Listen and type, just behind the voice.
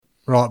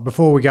Right,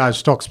 before we go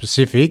stock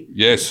specific,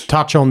 Yes.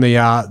 touch on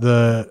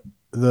the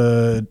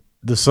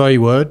C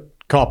word,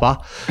 copper.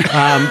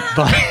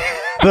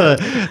 But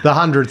the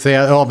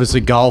 100,000, obviously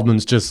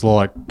Goldman's just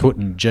like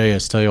putting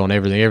GST on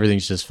everything.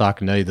 Everything's just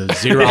fucking either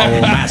zero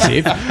or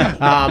massive.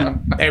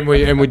 And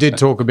we did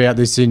talk about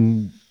this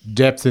in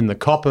depth in the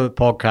copper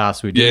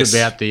podcast we did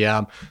about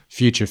the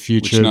future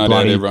Which no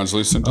doubt everyone's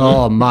listened to.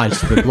 Oh, mate,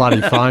 the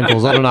bloody phone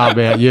calls. I don't know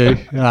about you.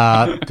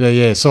 But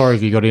yeah, sorry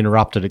if you got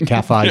interrupted at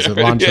cafes at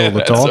lunch all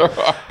the time. That's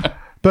all right.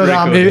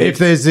 But if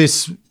there's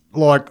this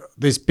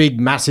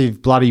big,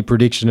 massive bloody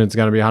prediction it's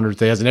going to be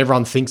 100,000,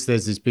 everyone thinks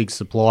there's this big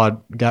supply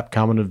gap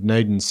coming of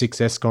needing 6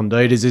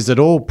 Escondidas. Is it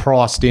all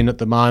priced in at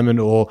the moment,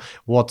 or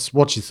what's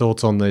your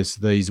thoughts on these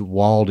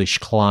wildish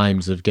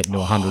claims of getting to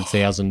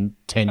 100,000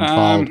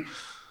 tenfold?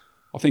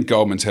 I think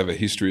Goldman's have a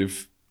history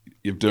of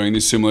doing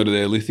this, similar to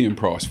their lithium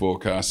price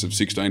forecast of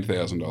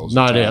 $16,000.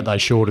 No doubt they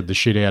shorted the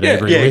shit out of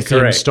every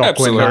lithium correct. stock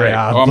Absolutely. when they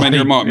I mean,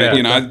 you might,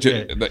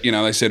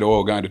 yeah. they said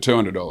going to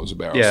 $200 a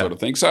barrel, Yeah. sort of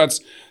thing. So it's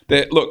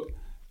that. Look,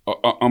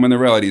 I mean, the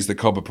reality is the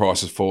copper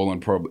price has fallen.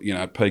 Probably,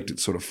 it peaked at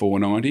sort of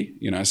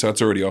 $4.90. So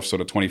it's already off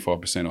sort of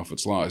 25% off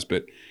its lows.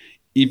 But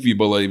if you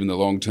believe in the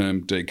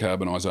long-term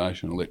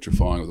decarbonisation and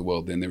electrifying of the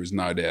world, then there is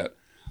no doubt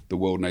the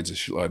world needs a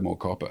shitload more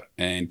copper.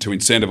 And to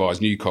incentivise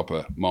new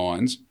copper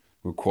mines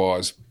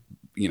requires,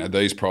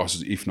 these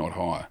prices, if not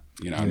higher,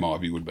 in my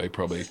view, would be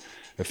probably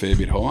a fair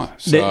bit higher.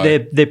 So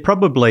They're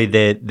probably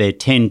their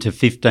 $10,000 to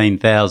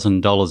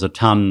 $15,000 a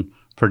tonne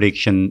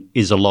prediction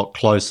is a lot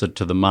closer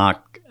to the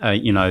mark. The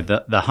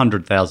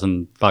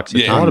 $100,000 a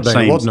Yeah.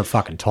 tonne. It wasn't a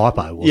fucking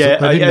typo, was Yeah,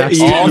 it? They didn't yeah,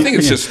 actually- I think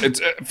it's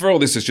for all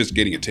this, it's just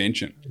getting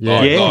attention.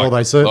 Yeah. Well,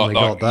 they certainly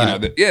got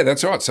that.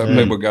 That's right. So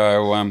people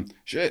go,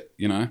 shit,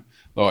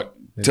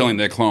 telling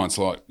their clients,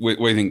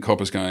 we think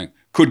copper's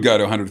could go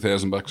to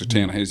 $100,000 a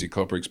tonne. Here's your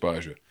copper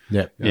exposure.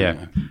 Yeah.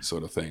 Yeah.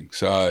 Sort of thing.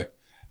 So,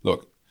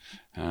 look,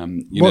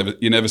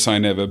 you never say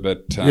never,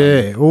 but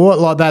Yeah, well,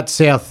 like that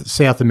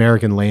South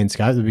American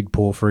landscape, the big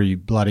porphyry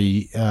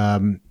bloody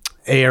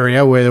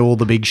area where all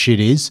the big shit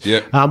is.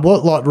 Yeah.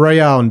 What like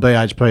Rio and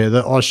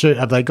BHP?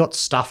 Have they got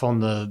stuff on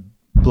the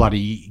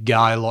bloody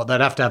go? Like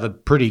they'd have to have a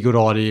pretty good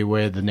idea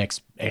where the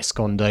next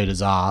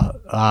Escondidas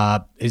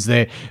are. Is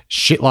there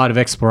shitload of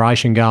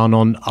exploration going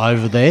on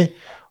over there,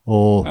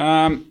 or?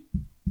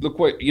 Look,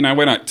 we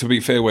don't. To be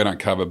fair, we don't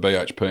cover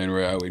BHP and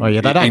Rio.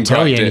 They don't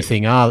tell you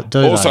anything,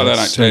 do they? Also, they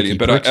don't tell you.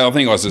 But Pricks. I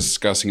think I was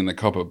discussing in the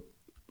copper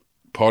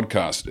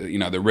podcast,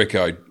 the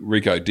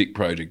Rico Dick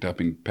project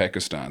up in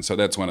Pakistan. So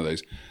that's one of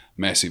these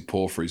massive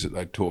porphyries that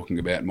they're talking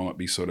about might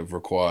be sort of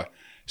require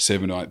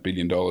 $7 to $8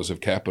 billion of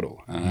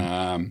capital.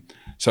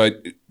 So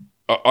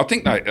I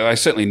think they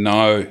certainly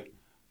know,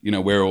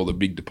 where all the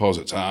big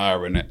deposits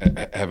are and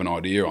have an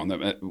idea on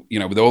them.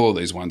 With all of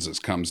these ones,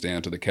 it comes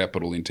down to the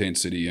capital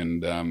intensity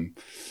and,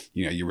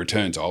 your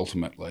returns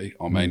ultimately.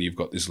 I mean, you've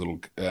got this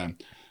little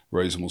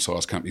reasonable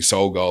sized company,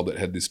 SolGold, that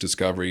had this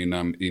discovery in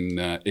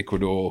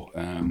Ecuador,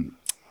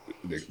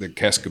 the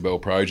Cascabel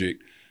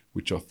project,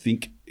 which I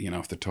think,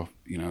 off the top,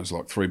 is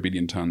like 3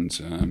 billion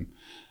tonnes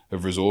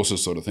of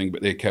resources sort of thing,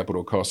 but their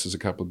capital cost is a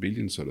couple of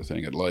billion sort of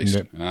thing at least.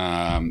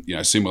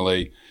 Yep.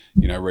 Similarly,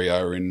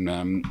 Rio in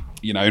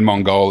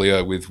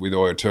Mongolia with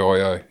Oyu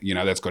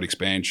Tolgoi, that's got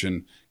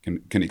expansion,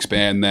 can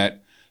expand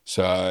that.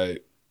 So,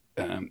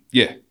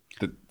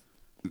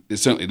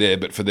 it's certainly there,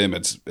 but for them,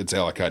 it's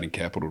allocating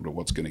capital to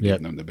what's going to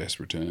give them the best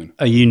return.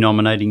 Are you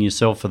nominating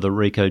yourself for the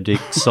Rico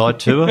Dick site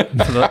tour?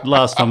 For the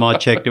last time I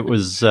checked, it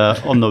was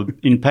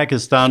in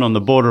Pakistan on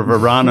the border of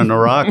Iran and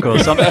Iraq or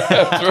something.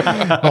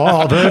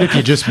 I've heard if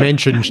you just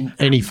mention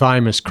any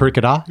famous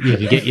cricketer, you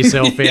can get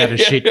yourself out of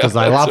shit because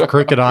they love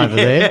cricket over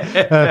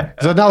there.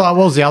 So no, what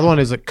was the other one?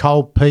 Is it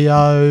Cole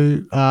Pio,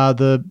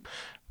 the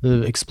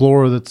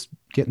explorer that's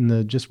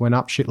just went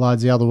up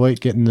shitloads the other week,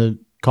 getting the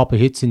copper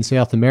hits in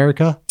South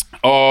America?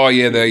 Oh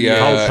yeah, the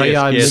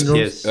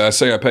minerals.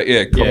 COP,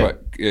 copper,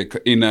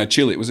 in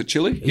Chile. Was it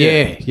Chile?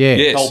 Yeah.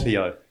 Yes.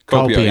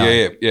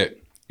 Colpio.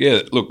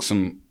 Yeah. Look,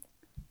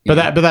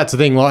 But that's the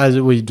thing. Like as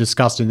we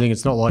discussed in the thing,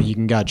 it's not like you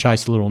can go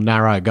chase a little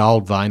narrow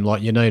gold vein.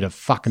 Like you need a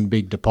fucking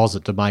big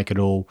deposit to make it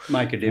all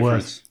Make a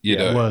difference.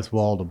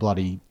 worthwhile to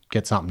bloody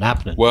get something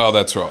happening. Well,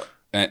 that's right.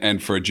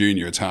 And for a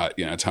junior, it's hard.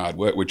 It's hard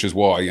work, which is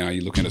why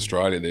you look in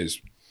Australia.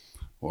 There's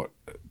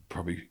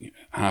probably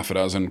half a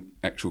dozen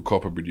actual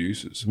copper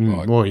producers.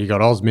 Well, you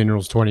got Oz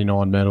Minerals,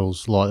 29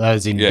 Metals, like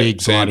those in big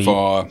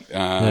Sandfire,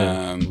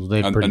 well,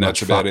 they're pretty and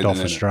much that's about fucked it.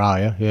 off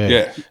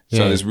Australia.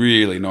 So there's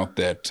really not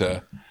that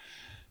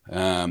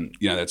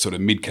that sort of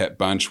mid cap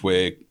bunch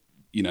where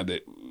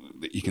that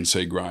you can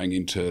see growing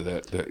into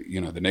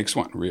the next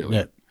one really.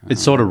 Yeah. It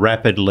sort of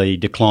rapidly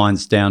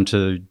declines down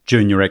to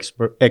junior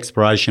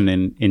exploration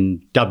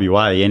in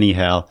WA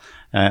anyhow,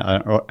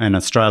 and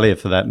Australia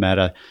for that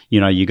matter.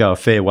 You go a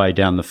fair way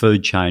down the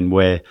food chain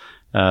where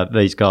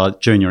these guys,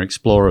 junior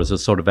explorers, are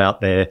sort of out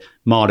there,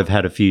 might have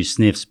had a few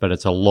sniffs, but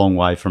it's a long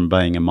way from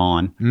being a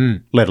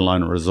mine, let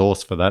alone a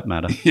resource for that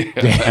matter.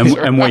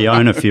 And we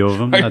own a few of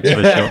them, that's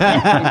for sure.